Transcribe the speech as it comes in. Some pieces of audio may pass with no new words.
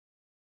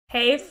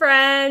Hey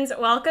friends,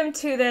 welcome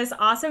to this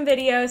awesome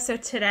video. So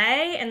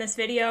today in this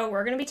video,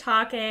 we're going to be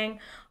talking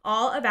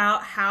all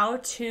about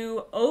how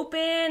to open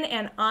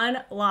and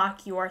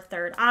unlock your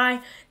third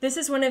eye. This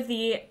is one of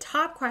the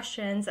top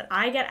questions that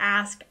I get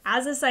asked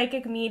as a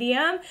psychic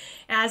medium,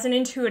 as an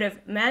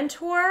intuitive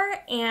mentor,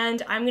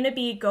 and I'm going to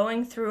be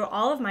going through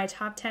all of my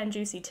top 10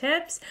 juicy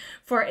tips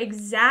for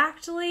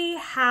exactly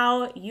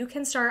how you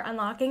can start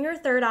unlocking your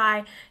third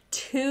eye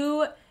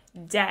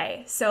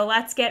today. So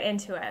let's get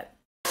into it.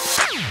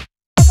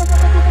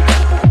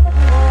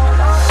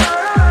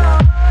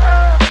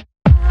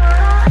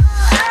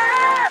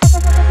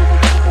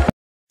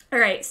 All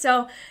right,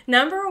 so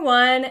number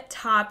one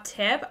top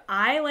tip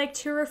I like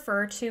to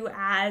refer to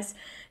as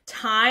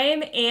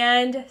time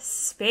and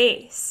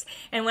space.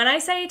 And when I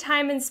say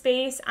time and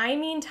space, I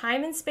mean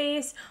time and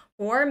space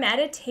for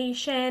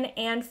meditation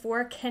and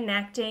for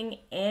connecting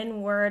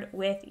inward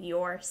with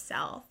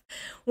yourself.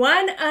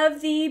 One of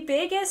the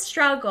biggest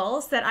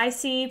struggles that I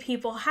see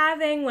people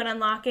having when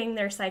unlocking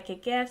their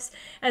psychic gifts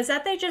is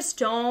that they just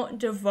don't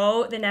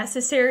devote the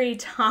necessary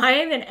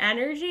time and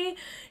energy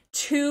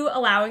to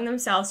allowing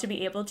themselves to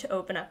be able to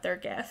open up their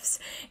gifts.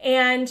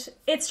 And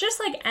it's just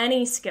like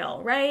any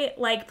skill, right?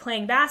 Like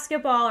playing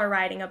basketball or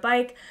riding a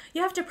bike,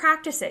 you have to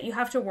practice it. You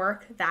have to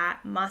work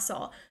that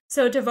muscle.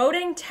 So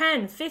devoting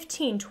 10,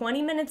 15,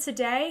 20 minutes a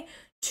day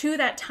to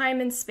that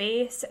time and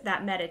space,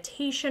 that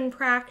meditation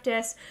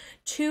practice,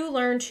 to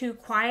learn to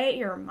quiet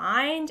your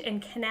mind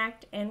and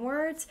connect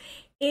inwards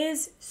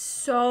is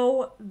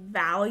so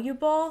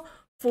valuable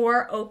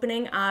for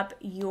opening up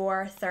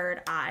your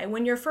third eye.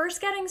 When you're first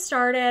getting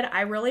started,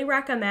 I really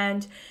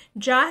recommend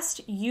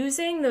just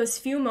using those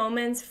few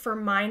moments for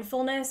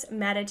mindfulness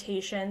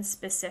meditation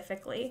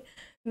specifically,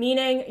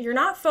 meaning you're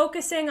not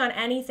focusing on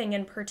anything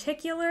in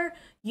particular.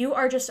 You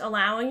are just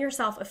allowing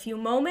yourself a few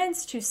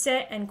moments to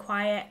sit and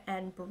quiet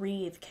and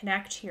breathe,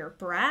 connect to your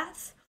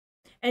breath,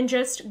 and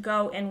just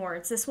go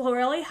inwards. This will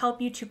really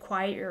help you to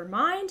quiet your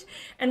mind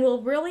and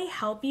will really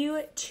help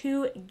you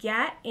to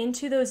get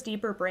into those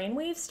deeper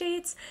brainwave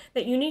states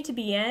that you need to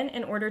be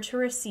in order to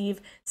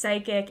receive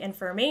psychic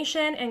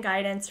information and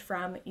guidance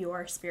from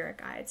your spirit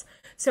guides.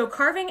 So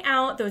carving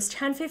out those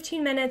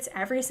 10-15 minutes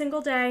every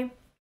single day,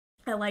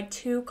 I like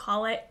to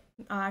call it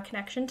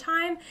connection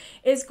time,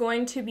 is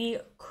going to be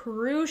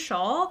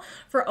crucial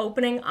for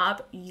opening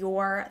up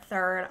your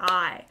third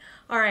eye.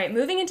 All right,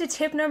 moving into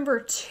tip number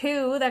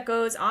 2 that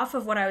goes off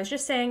of what I was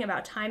just saying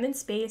about time and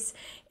space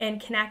and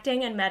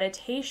connecting and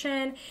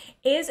meditation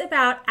is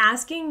about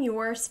asking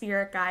your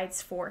spirit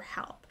guides for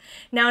help.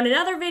 Now, in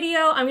another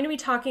video, I'm going to be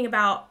talking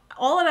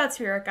all about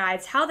spirit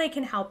guides, how they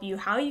can help you,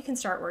 how you can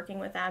start working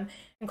with them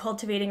and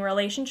cultivating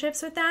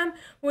relationships with them.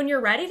 When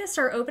you're ready to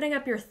start opening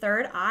up your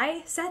third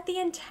eye, set the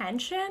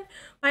intention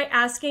by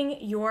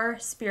asking your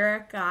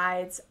spirit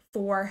guides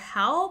for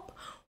help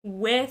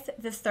with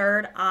the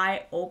third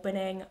eye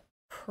opening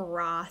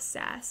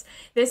process.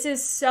 This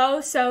is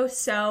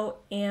so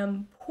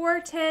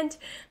important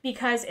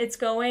because it's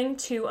going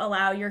to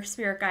allow your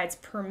spirit guides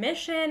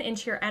permission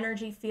into your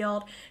energy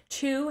field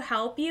to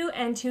help you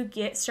and to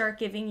start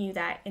giving you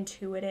that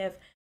intuitive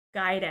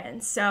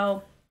guidance.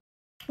 So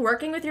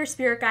working with your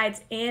spirit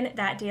guides in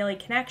that daily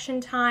connection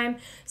time.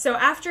 So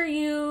after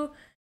you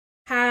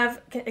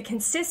have a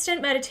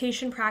consistent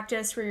meditation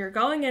practice where you're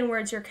going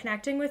inwards, you're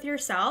connecting with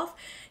yourself.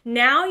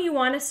 Now you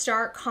want to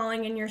start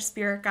calling in your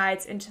spirit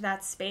guides into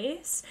that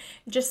space.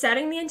 Just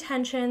setting the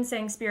intention,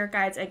 saying, spirit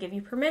guides, I give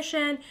you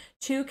permission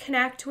to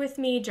connect with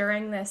me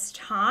during this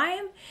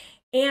time,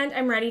 and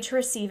I'm ready to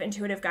receive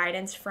intuitive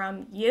guidance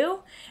from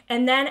you.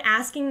 And then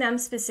asking them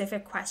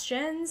specific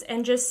questions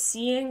and just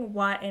seeing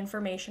what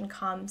information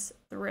comes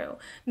through.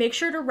 Make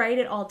sure to write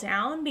it all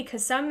down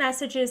because some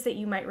messages that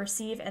you might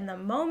receive in the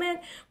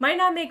moment might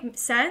not make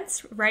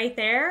sense right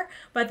there,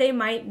 but they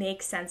might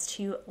make sense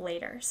to you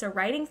later. So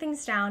writing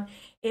things down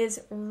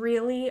is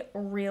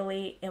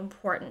really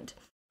important.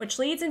 Which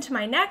leads into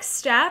my next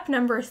step,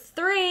 number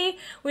 3,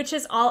 which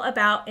is all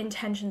about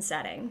intention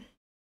setting.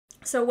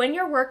 So when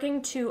you're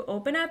working to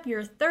open up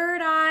your third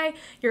eye,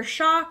 your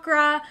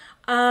chakra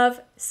of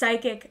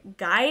psychic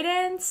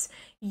guidance,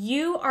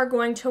 you are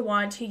going to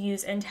want to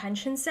use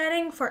intention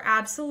setting for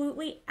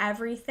absolutely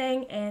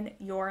everything in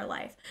your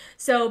life.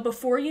 So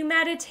before you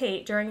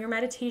meditate, during your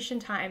meditation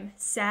time,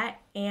 set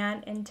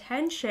an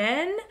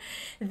intention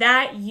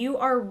that you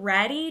are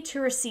ready to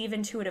receive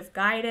intuitive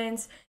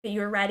guidance, that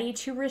you're ready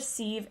to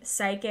receive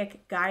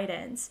psychic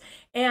guidance.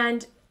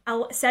 And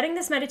setting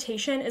this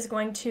intention is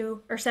going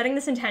to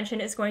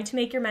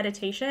make your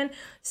meditation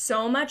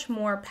so much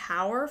more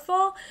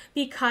powerful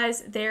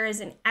because there is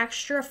an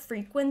extra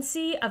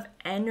frequency of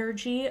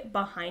energy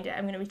behind it.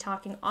 I'm going to be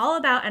talking all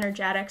about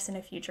energetics in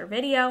a future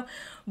video,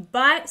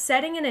 but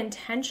setting an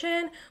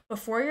intention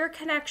before your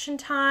connection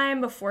time,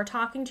 before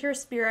talking to your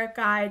spirit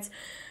guides,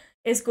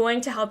 is going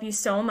to help you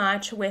so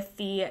much with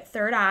the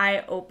third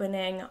eye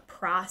opening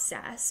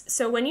process.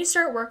 So when you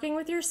start working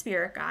with your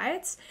spirit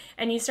guides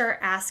and you start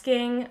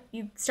asking,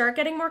 you start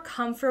getting more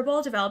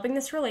comfortable developing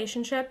this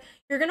relationship,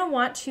 you're going to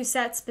want to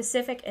set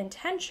specific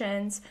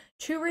intentions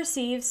to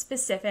receive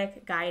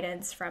specific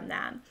guidance from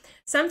them.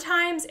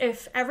 Sometimes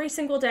if every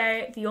single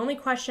day the only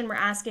question we're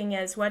asking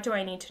is, what do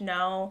I need to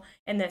know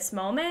in this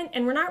moment?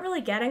 And we're not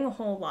really getting a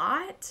whole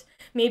lot.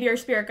 Maybe our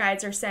spirit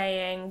guides are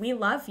saying, we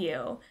love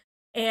you.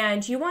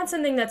 And you want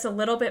something that's a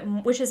little bit,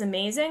 which is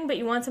amazing, but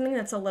you want something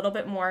that's a little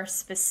bit more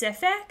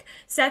specific.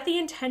 Set the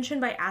intention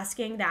by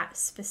asking that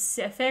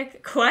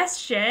specific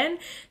question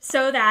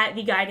so that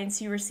the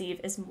guidance you receive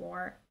is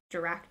more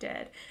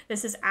directed.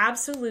 This is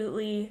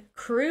absolutely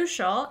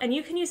crucial, and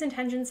you can use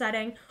intention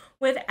setting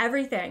with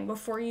everything.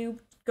 Before you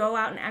go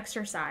out and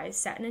exercise,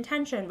 set an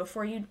intention.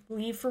 Before you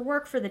leave for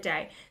work for the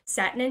day,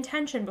 set an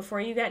intention. Before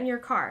you get in your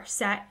car,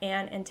 set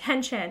an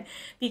intention,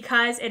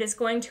 because it is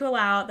going to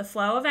allow the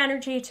flow of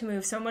energy to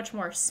move so much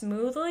more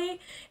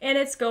smoothly, and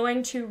it's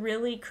going to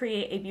really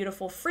create a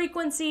beautiful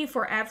frequency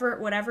for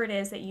whatever it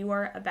is that you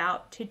are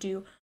about to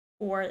do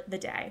for the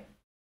day.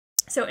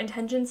 So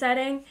intention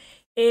setting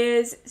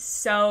is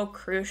so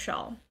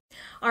crucial.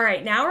 All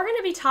right, now we're going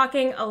to be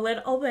talking a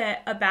little bit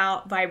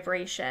about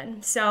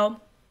vibration. So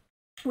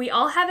we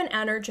all have an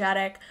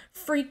energetic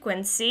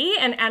frequency,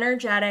 an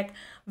energetic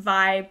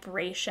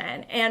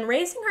vibration, and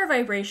raising our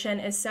vibration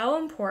is so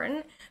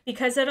important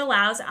because it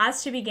allows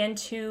us to begin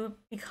to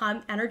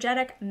become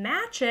energetic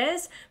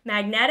matches,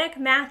 magnetic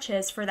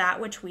matches for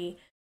that which we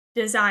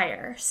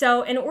desire.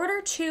 So in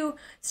order to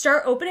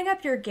start opening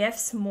up your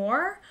gifts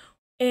more,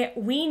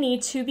 we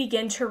need to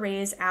begin to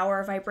raise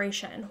our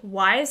vibration.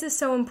 Why is this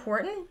so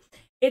important?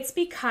 It's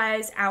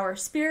because our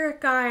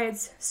spirit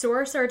guides,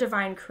 source, our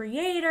divine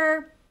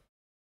creator,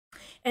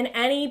 and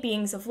any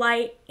beings of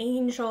light,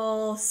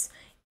 angels,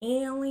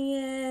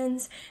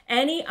 aliens,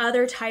 any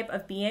other type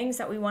of beings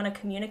that we want to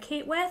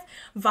communicate with,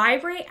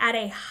 vibrate at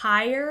a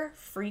higher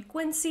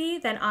frequency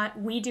than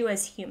we do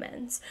as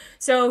humans.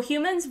 So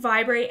humans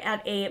vibrate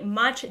at a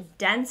much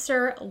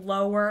denser,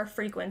 lower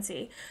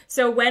frequency.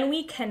 So when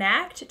we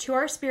connect to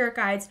our spirit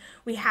guides,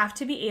 we have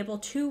to be able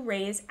to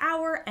raise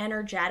our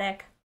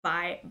energetic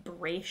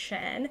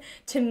vibration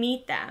to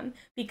meet them,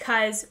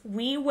 because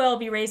we will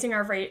be raising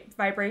our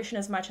vibration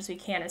as much as we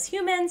can as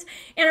humans,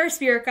 and our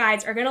spirit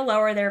guides are going to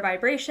lower their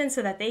vibration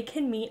so that they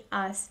can meet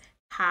us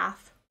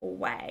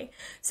halfway.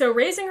 So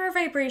raising our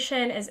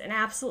vibration is an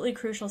absolutely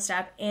crucial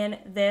step in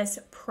this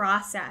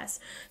process.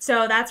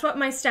 So that's what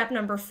my step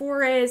number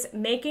 4 is,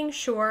 making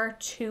sure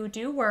to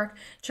do work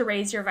to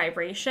raise your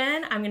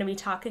vibration. I'm going to be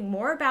talking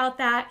more about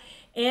that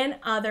in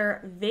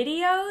other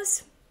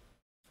videos.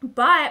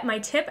 But my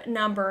tip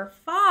number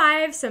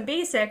 5, some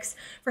basics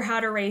for how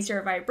to raise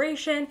your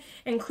vibration,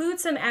 include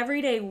some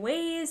everyday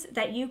ways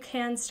that you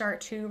can start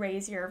to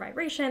raise your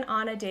vibration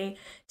on a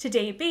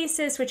day-to-day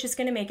basis, which is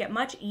going to make it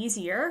much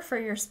easier for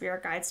your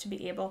spirit guides to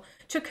be able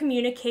to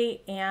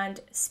communicate and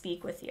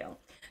speak with you.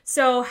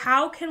 So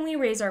how can we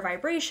raise our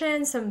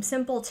vibration? Some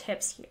simple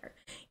tips here.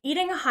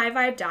 Eating a high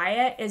vibe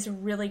diet is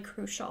really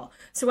crucial.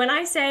 So when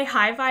I say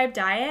high vibe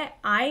diet,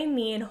 I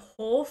mean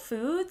whole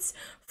foods,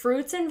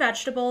 fruits and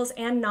vegetables,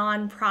 and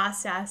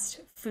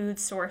non-processed food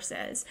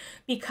sources,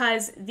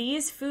 because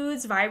these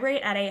foods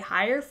vibrate at a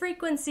higher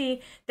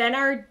frequency than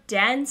our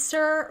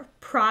denser,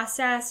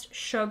 processed,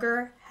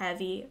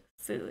 sugar-heavy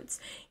foods.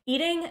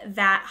 Eating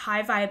that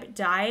high vibe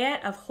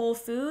diet of whole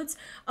foods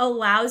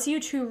allows you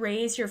to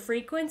raise your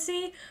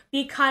frequency,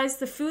 because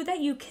the food that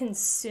you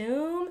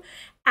consume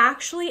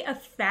actually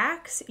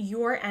affects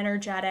your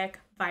energetic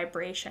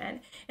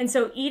vibration. And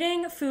so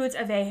eating foods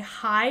of a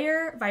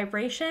higher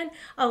vibration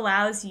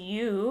allows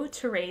you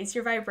to raise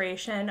your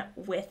vibration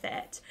with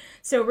it.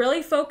 So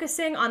really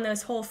focusing on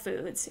those whole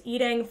foods,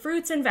 eating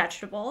fruits and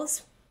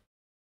vegetables.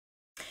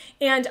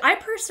 And I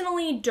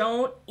personally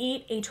don't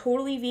eat a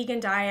totally vegan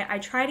diet. I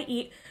try to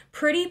eat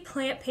pretty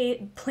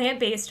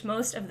plant-based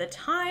most of the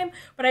time,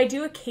 but I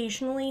do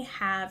occasionally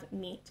have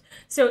meat.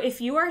 So if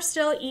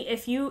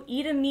you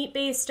eat a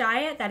meat-based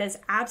diet, that is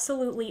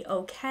absolutely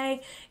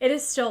okay. It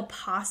is still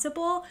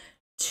possible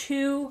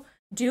to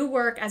do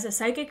work as a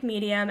psychic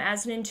medium,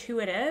 as an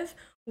intuitive,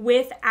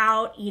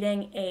 without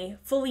eating a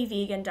fully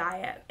vegan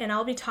diet. And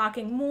I'll be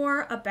talking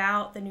more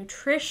about the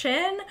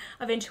nutrition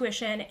of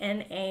intuition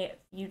in a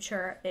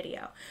future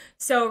video.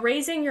 So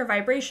raising your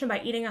vibration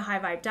by eating a high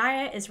vibe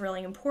diet is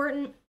really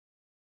important.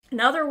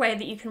 Another way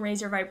that you can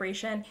raise your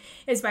vibration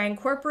is by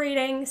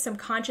incorporating some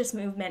conscious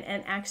movement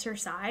and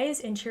exercise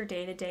into your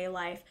day-to-day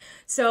life.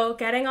 So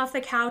getting off the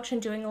couch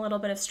and doing a little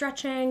bit of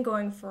stretching,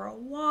 going for a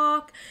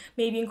walk,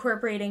 maybe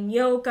incorporating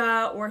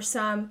yoga or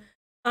some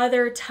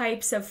other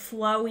types of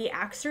flowy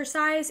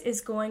exercise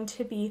is going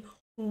to be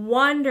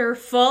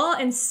wonderful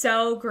and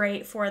so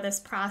great for this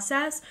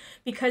process,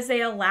 because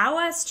they allow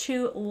us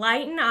to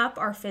lighten up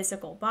our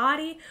physical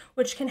body,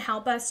 which can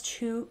help us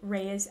to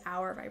raise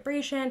our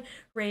vibration,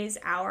 raise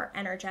our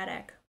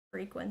energetic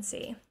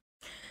frequency.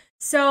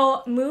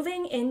 So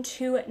moving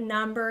into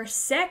number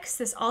 6,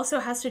 this also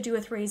has to do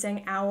with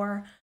raising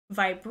our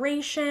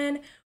vibration.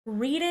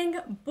 reading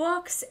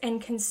books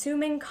and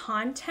consuming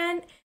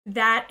content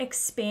that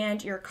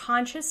expand your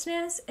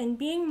consciousness and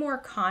being more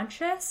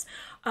conscious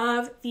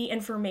of the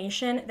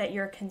information that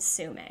you're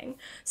consuming.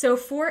 So,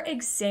 for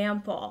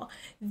example,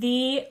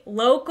 the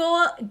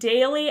local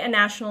daily and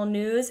national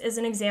news is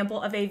an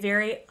example of a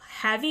very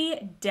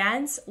heavy,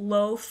 dense,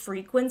 low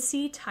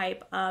frequency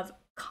type of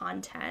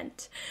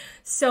content.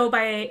 So,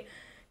 by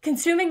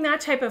consuming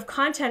that type of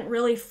content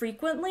really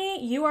frequently,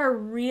 you are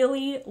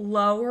really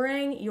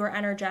lowering your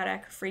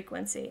energetic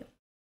frequency.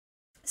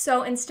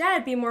 So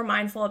instead, be more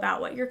mindful about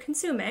what you're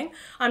consuming.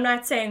 I'm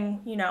not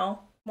saying,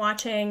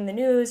 watching the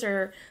news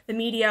or the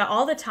media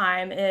all the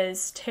time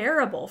is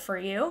terrible for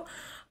you.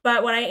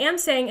 But what I am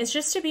saying is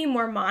just to be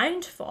more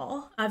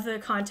mindful of the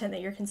content that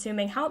you're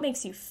consuming, how it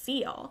makes you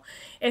feel.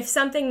 If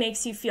something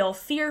makes you feel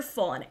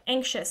fearful and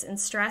anxious and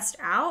stressed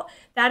out,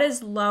 that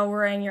is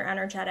lowering your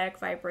energetic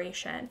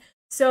vibration.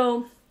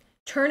 So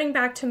turning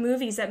back to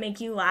movies that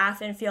make you laugh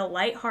and feel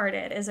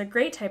lighthearted is a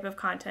great type of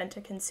content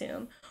to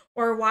consume.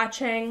 Or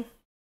watching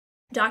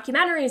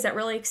documentaries that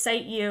really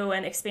excite you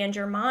and expand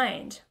your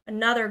mind,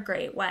 another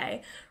great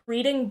way.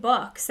 Reading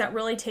books that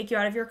really take you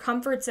out of your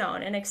comfort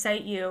zone and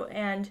excite you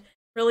and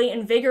really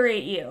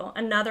invigorate you,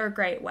 another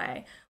great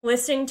way.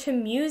 Listening to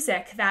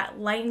music that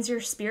lightens your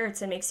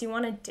spirits and makes you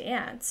want to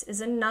dance is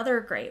another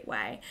great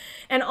way.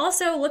 And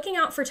also looking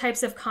out for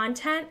types of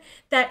content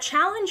that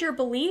challenge your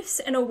beliefs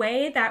in a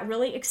way that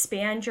really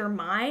expand your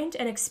mind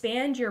and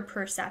expand your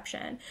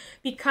perception.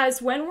 Because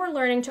when we're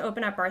learning to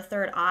open up our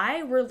third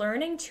eye, we're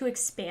learning to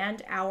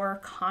expand our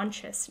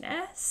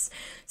consciousness.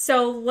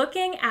 So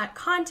looking at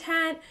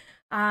content,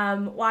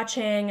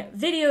 watching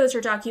videos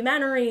or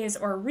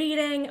documentaries or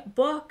reading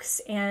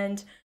books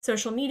and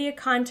social media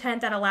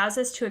content that allows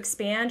us to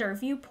expand our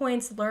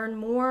viewpoints, learn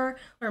more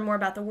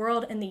about the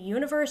world and the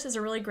universe is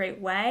a really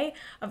great way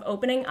of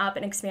opening up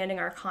and expanding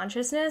our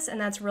consciousness. And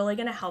that's really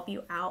going to help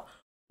you out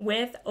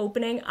with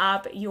opening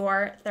up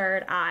your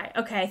third eye.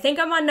 Okay, I think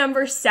I'm on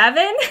number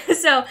 7.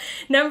 So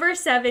number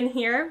 7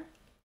 here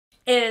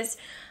is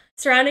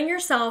surrounding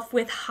yourself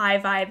with high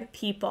vibe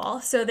people.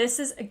 So this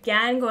is,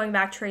 again, going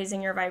back to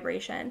raising your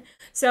vibration.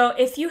 So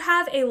if you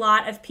have a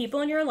lot of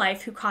people in your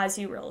life who cause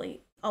you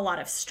really a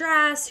lot of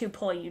stress, who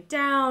pull you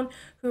down,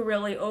 who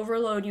really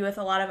overload you with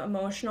a lot of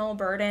emotional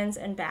burdens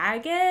and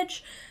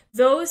baggage,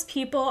 those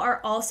people are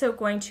also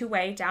going to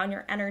weigh down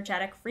your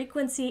energetic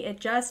frequency. It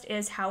just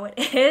is how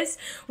it is.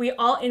 We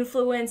all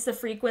influence the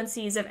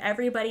frequencies of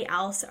everybody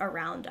else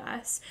around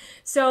us.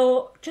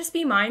 So just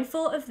be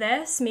mindful of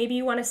this. Maybe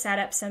you want to set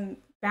up some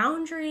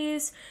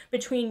boundaries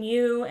between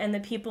you and the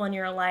people in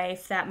your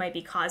life that might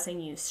be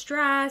causing you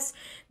stress.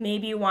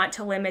 Maybe you want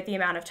to limit the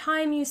amount of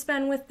time you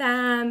spend with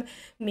them.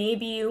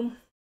 Maybe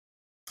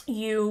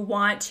you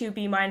want to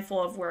be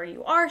mindful of where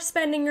you are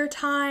spending your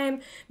time.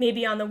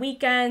 Maybe on the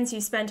weekends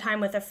you spend time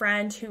with a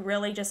friend who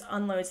really just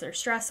unloads their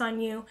stress on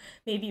you.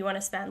 Maybe you want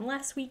to spend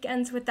less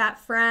weekends with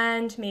that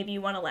friend. Maybe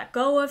you want to let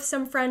go of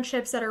some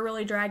friendships that are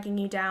really dragging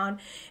you down.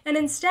 And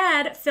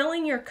instead,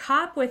 filling your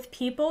cup with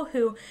people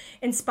who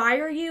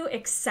inspire you,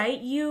 excite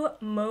you,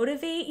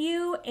 motivate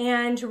you,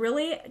 and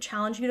really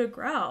challenge you to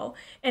grow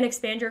and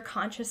expand your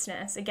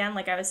consciousness. Again,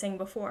 like I was saying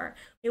before,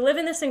 we live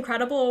in this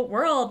incredible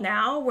world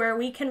now where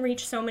we can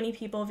reach so many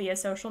people via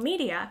social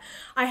media.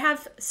 I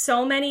have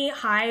so many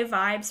high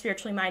vibe,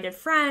 spiritually minded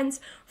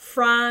friends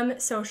from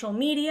social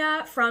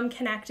media, from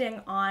connecting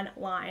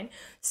online.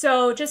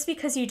 So just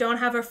because you don't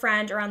have a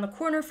friend around the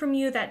corner from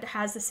you that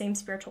has the same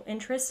spiritual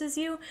interests as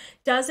you,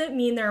 doesn't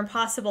mean they're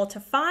impossible to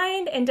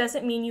find and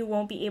doesn't mean you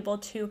won't be able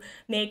to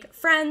make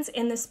friends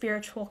in the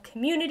spiritual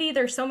community.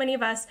 There's so many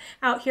of us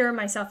out here,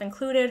 myself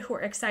included, who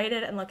are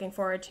excited and looking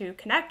forward to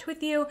connect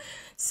with you.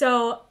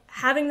 So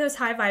having those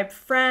high vibe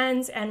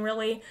friends and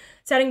really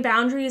setting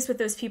boundaries with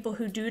those people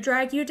who do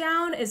drag you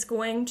down is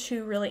going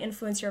to really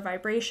influence your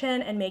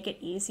vibration and make it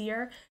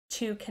easier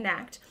to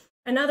connect.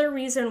 Another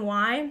reason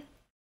why,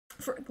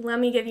 let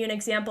me give you an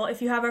example.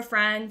 If you have a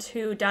friend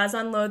who does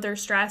unload their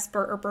stress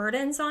or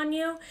burdens on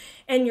you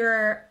and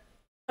you're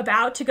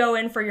about to go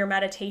in for your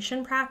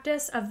meditation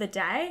practice of the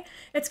day,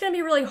 it's going to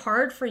be really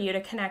hard for you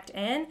to connect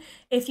in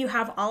if you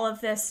have all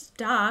of this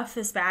stuff,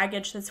 this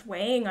baggage that's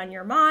weighing on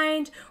your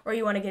mind, or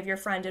you want to give your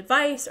friend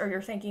advice, or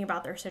you're thinking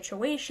about their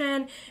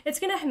situation. It's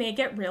going to make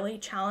it really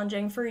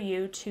challenging for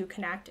you to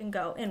connect and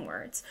go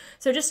inwards.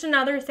 So just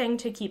another thing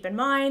to keep in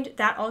mind,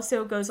 that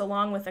also goes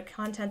along with the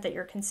content that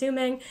you're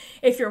consuming.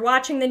 If you're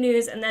watching the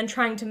news and then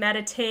trying to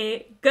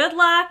meditate, good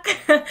luck.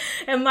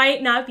 It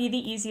might not be the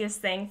easiest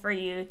thing for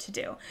you to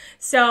do.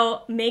 So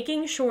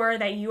making sure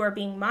that you are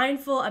being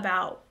mindful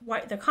about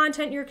what the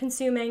content you're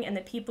consuming and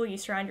the people you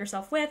surround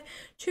yourself with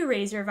to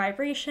raise your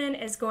vibration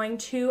is going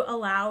to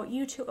allow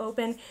you to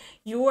open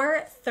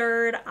your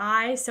third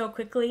eye so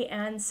quickly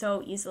and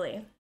so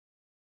easily.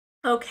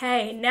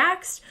 Okay,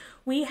 next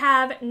we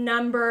have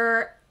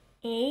number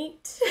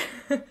 8.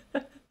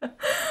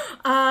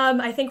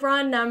 I think we're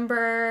on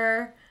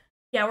number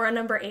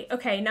 8.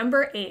 Okay,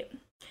 number 8.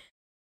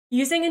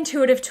 Using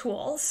intuitive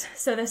tools.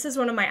 So this is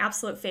one of my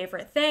absolute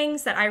favorite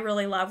things that I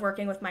really love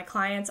working with my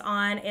clients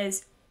on,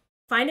 is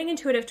finding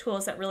intuitive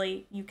tools that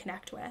really you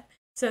connect with.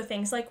 So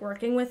things like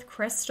working with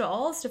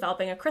crystals,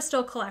 developing a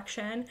crystal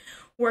collection,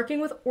 working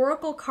with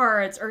oracle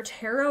cards or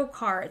tarot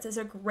cards is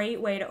a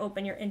great way to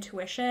open your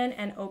intuition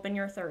and open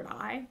your third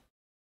eye.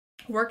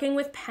 Working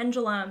with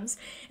pendulums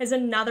is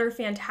another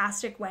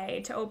fantastic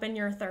way to open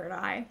your third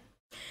eye.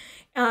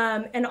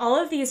 And all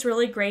of these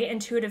really great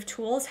intuitive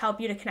tools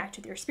help you to connect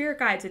with your spirit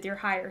guides, with your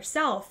higher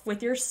self,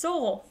 with your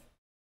soul.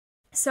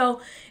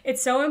 So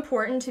it's so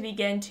important to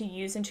begin to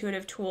use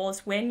intuitive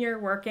tools when you're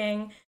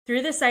working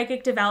through the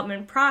psychic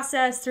development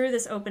process, through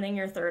this opening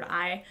your third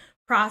eye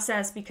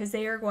process, because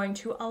they are going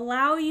to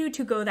allow you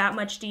to go that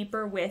much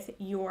deeper with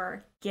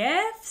your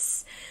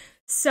gifts.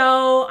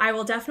 So I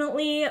will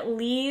definitely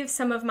leave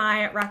some of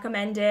my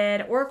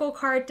recommended oracle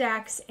card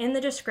decks in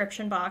the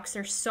description box.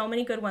 There's so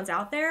many good ones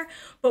out there.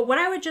 But what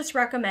I would just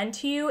recommend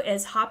to you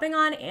is hopping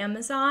on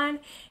Amazon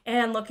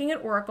and looking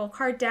at oracle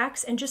card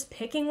decks and just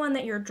picking one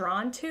that you're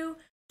drawn to.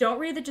 Don't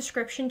read the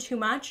description too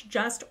much,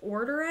 just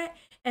order it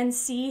and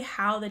see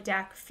how the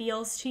deck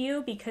feels to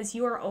you, because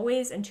you are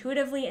always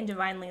intuitively and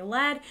divinely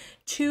led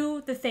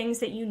to the things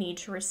that you need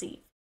to receive.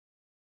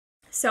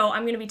 So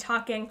I'm going to be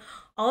talking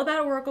all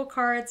about oracle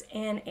cards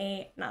in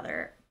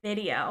another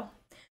video.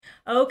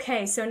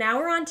 Okay, so now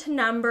we're on to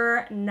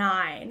number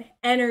 9,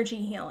 energy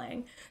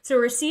healing. So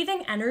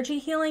receiving energy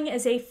healing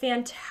is a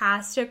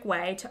fantastic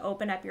way to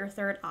open up your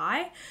third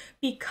eye,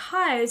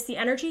 because the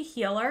energy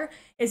healer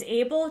is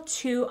able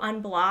to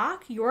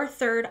unblock your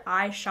third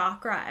eye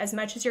chakra as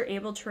much as you're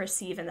able to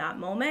receive in that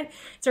moment.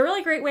 It's a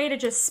really great way to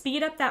just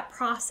speed up that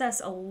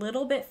process a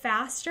little bit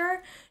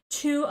faster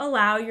to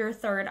allow your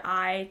third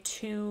eye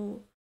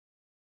to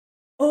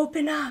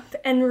open up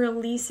and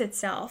release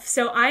itself.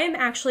 So I am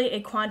actually a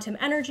quantum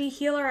energy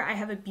healer. I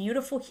have a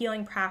beautiful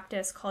healing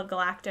practice called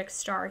Galactic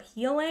Star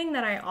Healing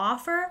that I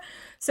offer.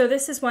 So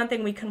this is one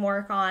thing we can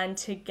work on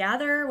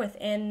together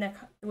within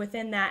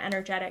that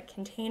energetic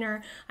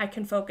container. I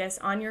can focus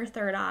on your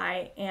third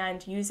eye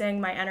and using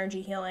my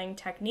energy healing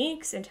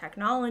techniques and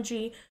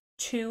technology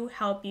to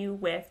help you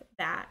with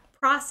that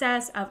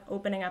process of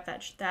opening up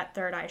that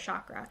third eye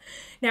chakra.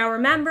 Now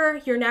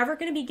remember, you're never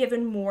going to be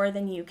given more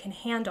than you can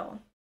handle.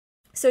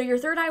 So your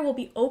third eye will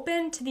be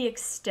open to the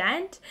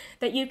extent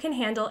that you can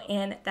handle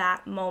in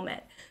that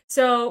moment.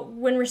 So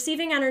when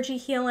receiving energy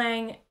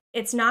healing,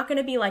 it's not going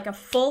to be like a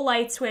full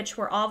light switch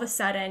where all of a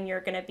sudden you're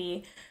going to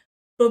be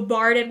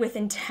bombarded with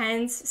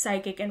intense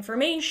psychic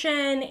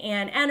information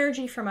and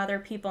energy from other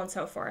people and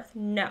so forth.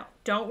 No,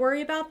 don't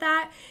worry about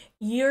that.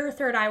 Your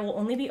third eye will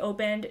only be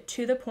opened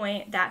to the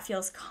point that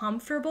feels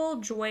comfortable,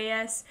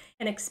 joyous,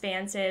 and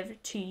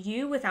expansive to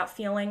you without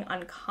feeling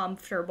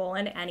uncomfortable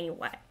in any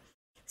way.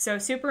 So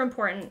super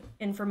important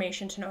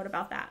information to note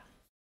about that.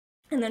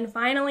 And then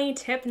finally,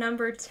 tip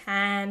number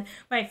 10,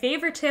 my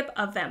favorite tip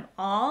of them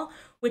all,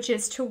 which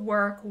is to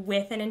work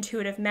with an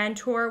intuitive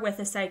mentor, with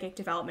a psychic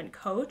development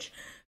coach,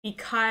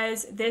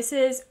 because this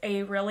is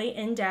a really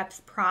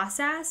in-depth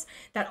process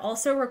that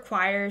also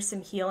requires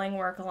some healing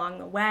work along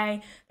the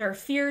way. There are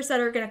fears that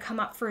are going to come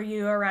up for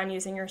you around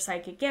using your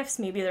psychic gifts.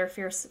 Maybe there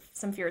are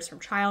some fears from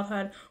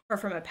childhood or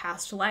from a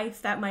past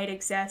life that might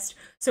exist.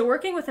 So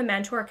working with a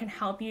mentor can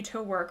help you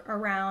to work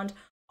around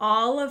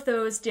all of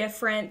those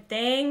different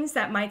things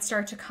that might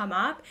start to come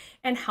up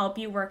and help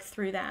you work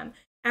through them.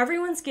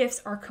 Everyone's gifts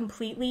are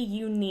completely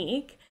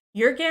unique.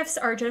 Your gifts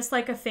are just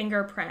like a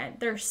fingerprint.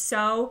 They're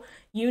so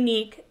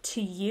unique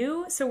to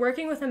you. So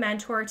working with a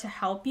mentor to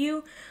help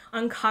you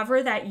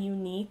uncover that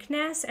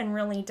uniqueness and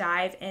really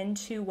dive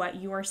into what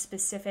your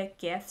specific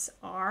gifts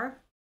are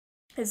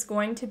is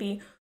going to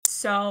be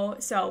so,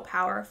 so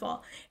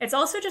powerful. It's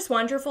also just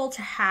wonderful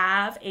to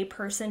have a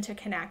person to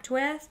connect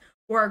with,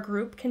 or a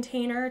group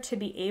container to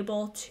be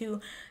able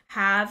to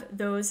have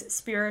those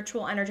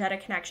spiritual,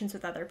 energetic connections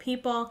with other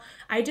people.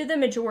 I did the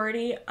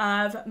majority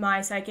of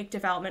my psychic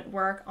development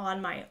work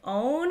on my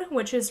own,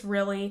 which is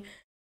really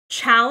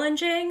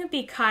challenging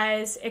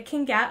because it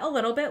can get a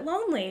little bit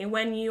lonely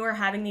when you are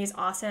having these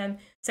awesome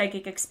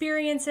psychic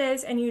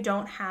experiences and you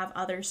don't have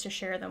others to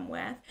share them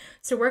with.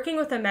 So working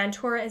with a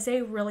mentor is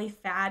a really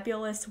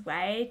fabulous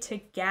way to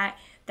get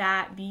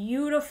that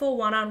beautiful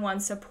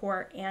one-on-one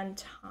support and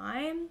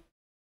time.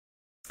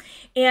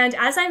 And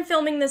as I'm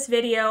filming this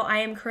video, I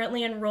am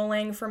currently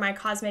enrolling for my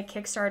Cosmic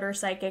Kickstarter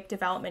Psychic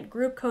Development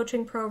Group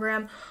Coaching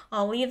Program.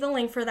 I'll leave the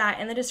link for that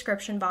in the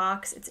description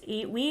box. It's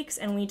 8 weeks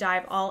and we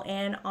dive all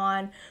in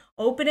on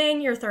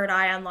opening your third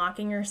eye,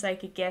 unlocking your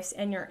psychic gifts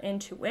and your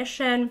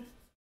intuition.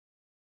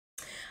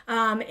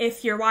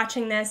 If you're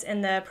watching this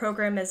and the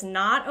program is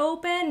not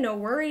open, no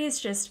worries,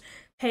 just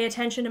pay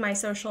attention to my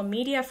social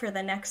media for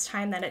the next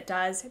time that it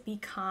does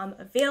become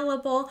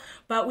available,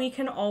 but we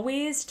can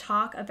always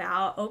talk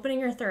about opening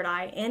your third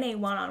eye in a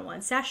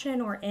one-on-one session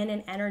or in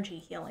an energy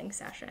healing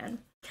session.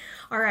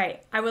 All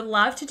right, I would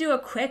love to do a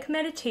quick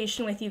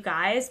meditation with you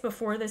guys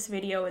before this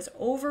video is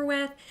over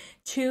with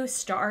to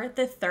start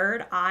the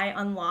third eye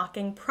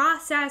unlocking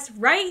process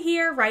right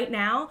here, right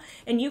now,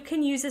 and you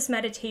can use this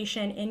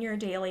meditation in your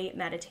daily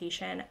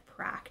meditation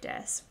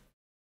practice.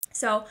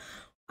 So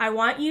I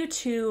want you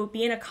to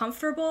be in a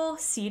comfortable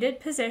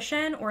seated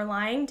position or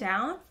lying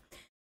down,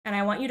 and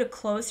I want you to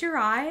close your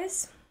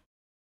eyes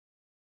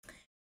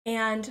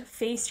and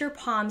face your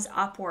palms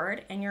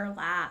upward in your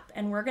lap.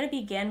 And we're going to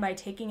begin by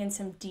taking in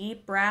some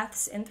deep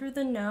breaths in through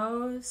the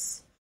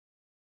nose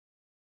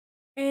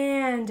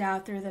and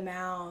out through the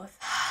mouth.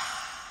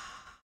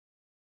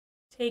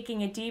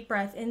 Taking a deep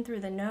breath in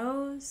through the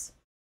nose,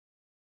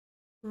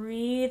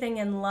 breathing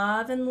in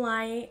love and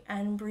light,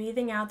 and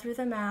breathing out through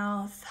the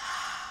mouth,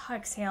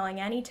 exhaling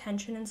any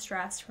tension and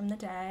stress from the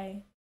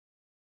day.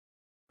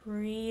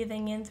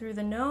 Breathing in through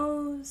the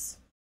nose,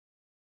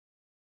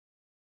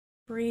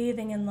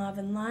 breathing in love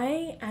and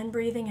light, and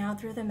breathing out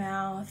through the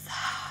mouth,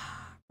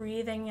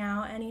 breathing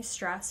out any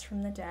stress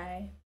from the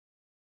day.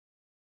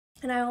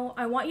 And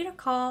I want you to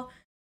call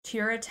to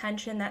your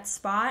attention that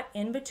spot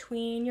in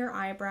between your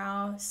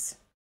eyebrows,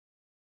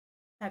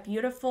 that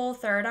beautiful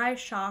third eye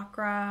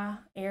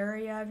chakra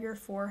area of your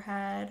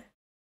forehead.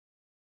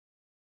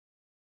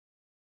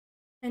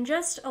 And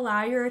just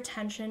allow your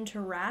attention to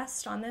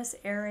rest on this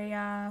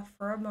area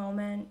for a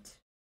moment.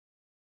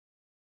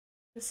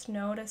 Just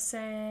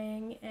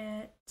noticing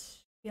it,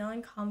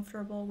 feeling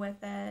comfortable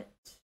with it.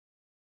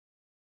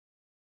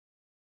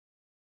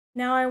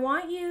 Now I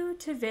want you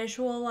to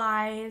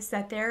visualize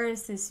that there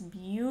is this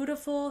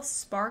beautiful,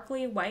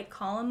 sparkly white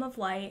column of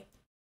light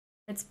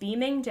that's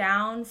beaming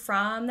down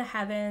from the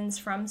heavens,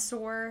 from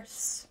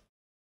Source,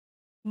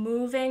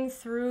 moving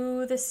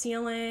through the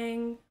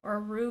ceiling or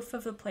roof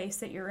of the place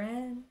that you're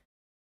in,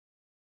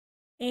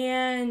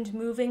 and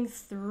moving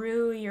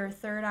through your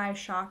third eye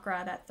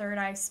chakra, that third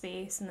eye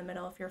space in the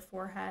middle of your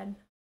forehead.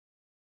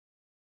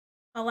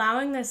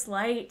 Allowing this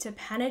light to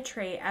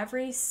penetrate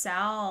every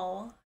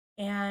cell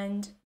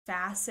and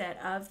facet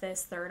of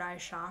this third eye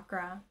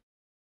chakra.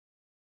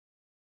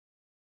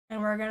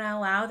 And we're going to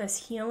allow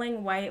this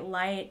healing white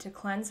light to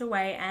cleanse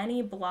away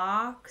any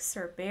blocks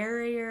or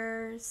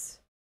barriers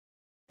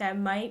that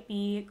might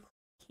be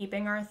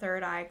keeping our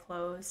third eye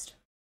closed.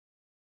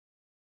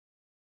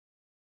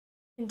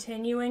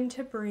 Continuing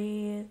to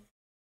breathe,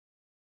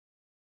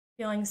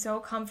 feeling so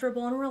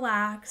comfortable and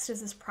relaxed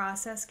as this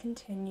process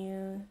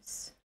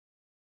continues.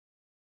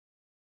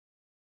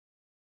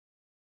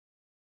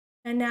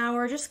 And now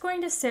we're just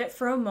going to sit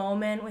for a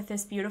moment with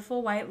this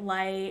beautiful white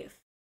light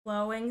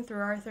flowing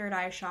through our third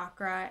eye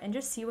chakra and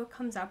just see what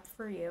comes up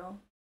for you.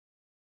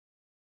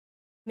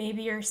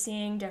 Maybe you're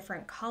seeing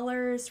different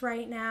colors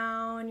right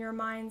now in your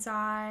mind's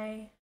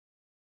eye.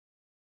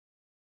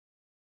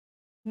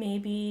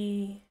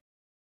 Maybe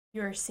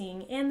you're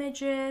seeing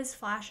images,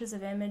 flashes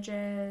of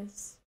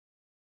images.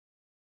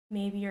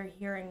 Maybe you're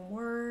hearing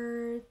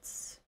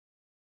words.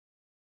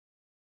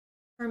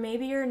 Or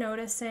maybe you're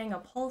noticing a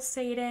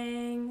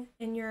pulsating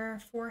in your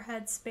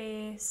forehead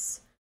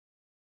space,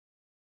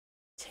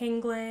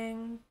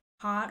 tingling,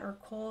 hot or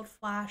cold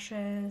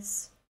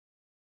flashes.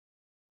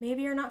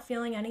 Maybe you're not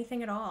feeling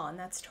anything at all, and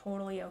that's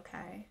totally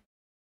okay.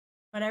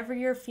 Whatever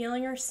you're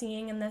feeling or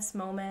seeing in this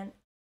moment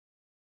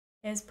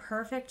is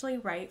perfectly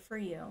right for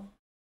you.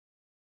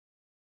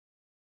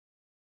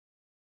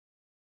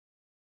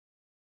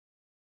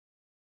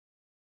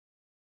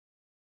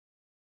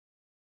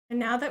 And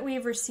now that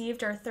we've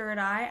received our third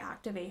eye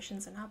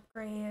activations and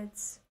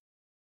upgrades,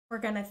 we're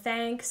going to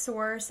thank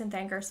Source and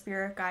thank our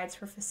spirit guides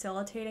for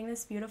facilitating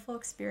this beautiful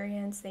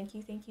experience. Thank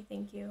you, thank you,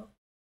 thank you.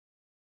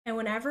 And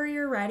whenever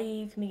you're ready,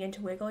 you can begin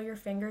to wiggle your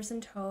fingers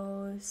and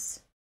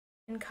toes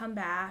and come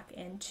back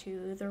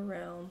into the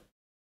room.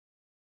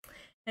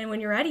 And when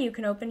you're ready, you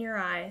can open your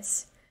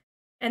eyes.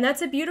 And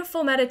that's a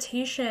beautiful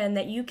meditation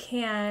that you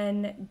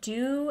can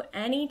do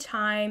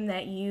anytime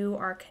that you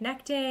are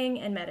connecting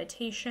in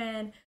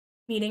meditation,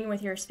 meeting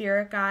with your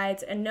spirit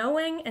guides, and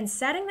knowing and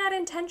setting that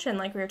intention,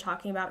 like we were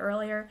talking about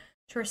earlier,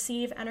 to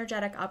receive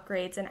energetic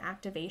upgrades and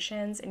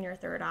activations in your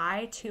third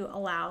eye to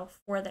allow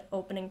for the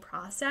opening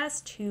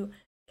process to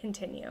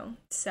continue.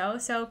 So,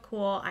 so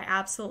cool. I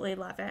absolutely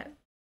love it.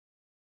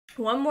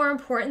 One more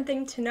important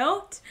thing to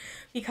note,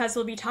 because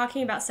we'll be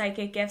talking about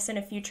psychic gifts in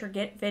a future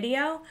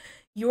video,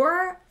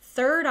 your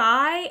third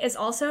eye is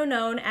also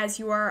known as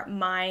your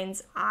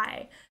mind's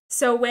eye.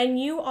 So when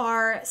you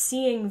are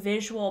seeing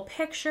visual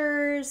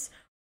pictures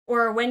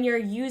or when you're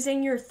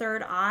using your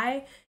third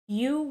eye,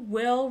 you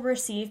will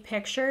receive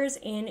pictures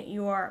in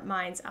your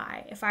mind's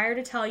eye. If I were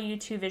to tell you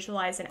to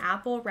visualize an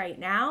apple right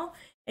now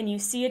and you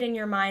see it in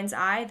your mind's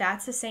eye,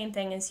 that's the same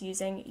thing as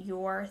using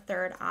your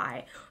third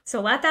eye.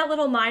 So let that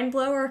little mind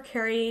blower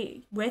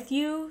carry with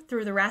you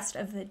through the rest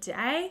of the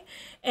day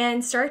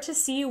and start to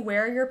see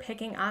where you're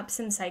picking up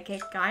some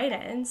psychic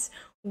guidance,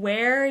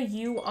 where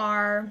you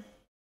are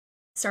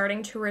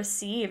starting to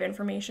receive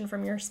information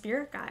from your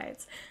spirit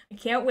guides. I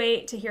can't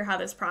wait to hear how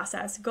this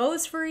process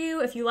goes for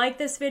you. If you like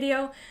this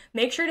video,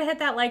 make sure to hit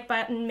that like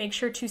button, make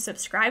sure to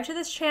subscribe to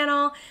this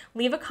channel,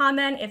 leave a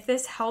comment if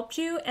this helped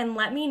you, and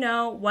let me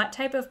know what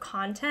type of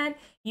content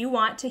you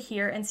want to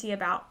hear and see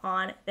about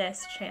on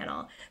this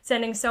channel.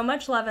 Sending so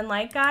much love and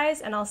light,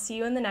 guys, and I'll see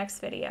you in the next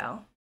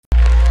video.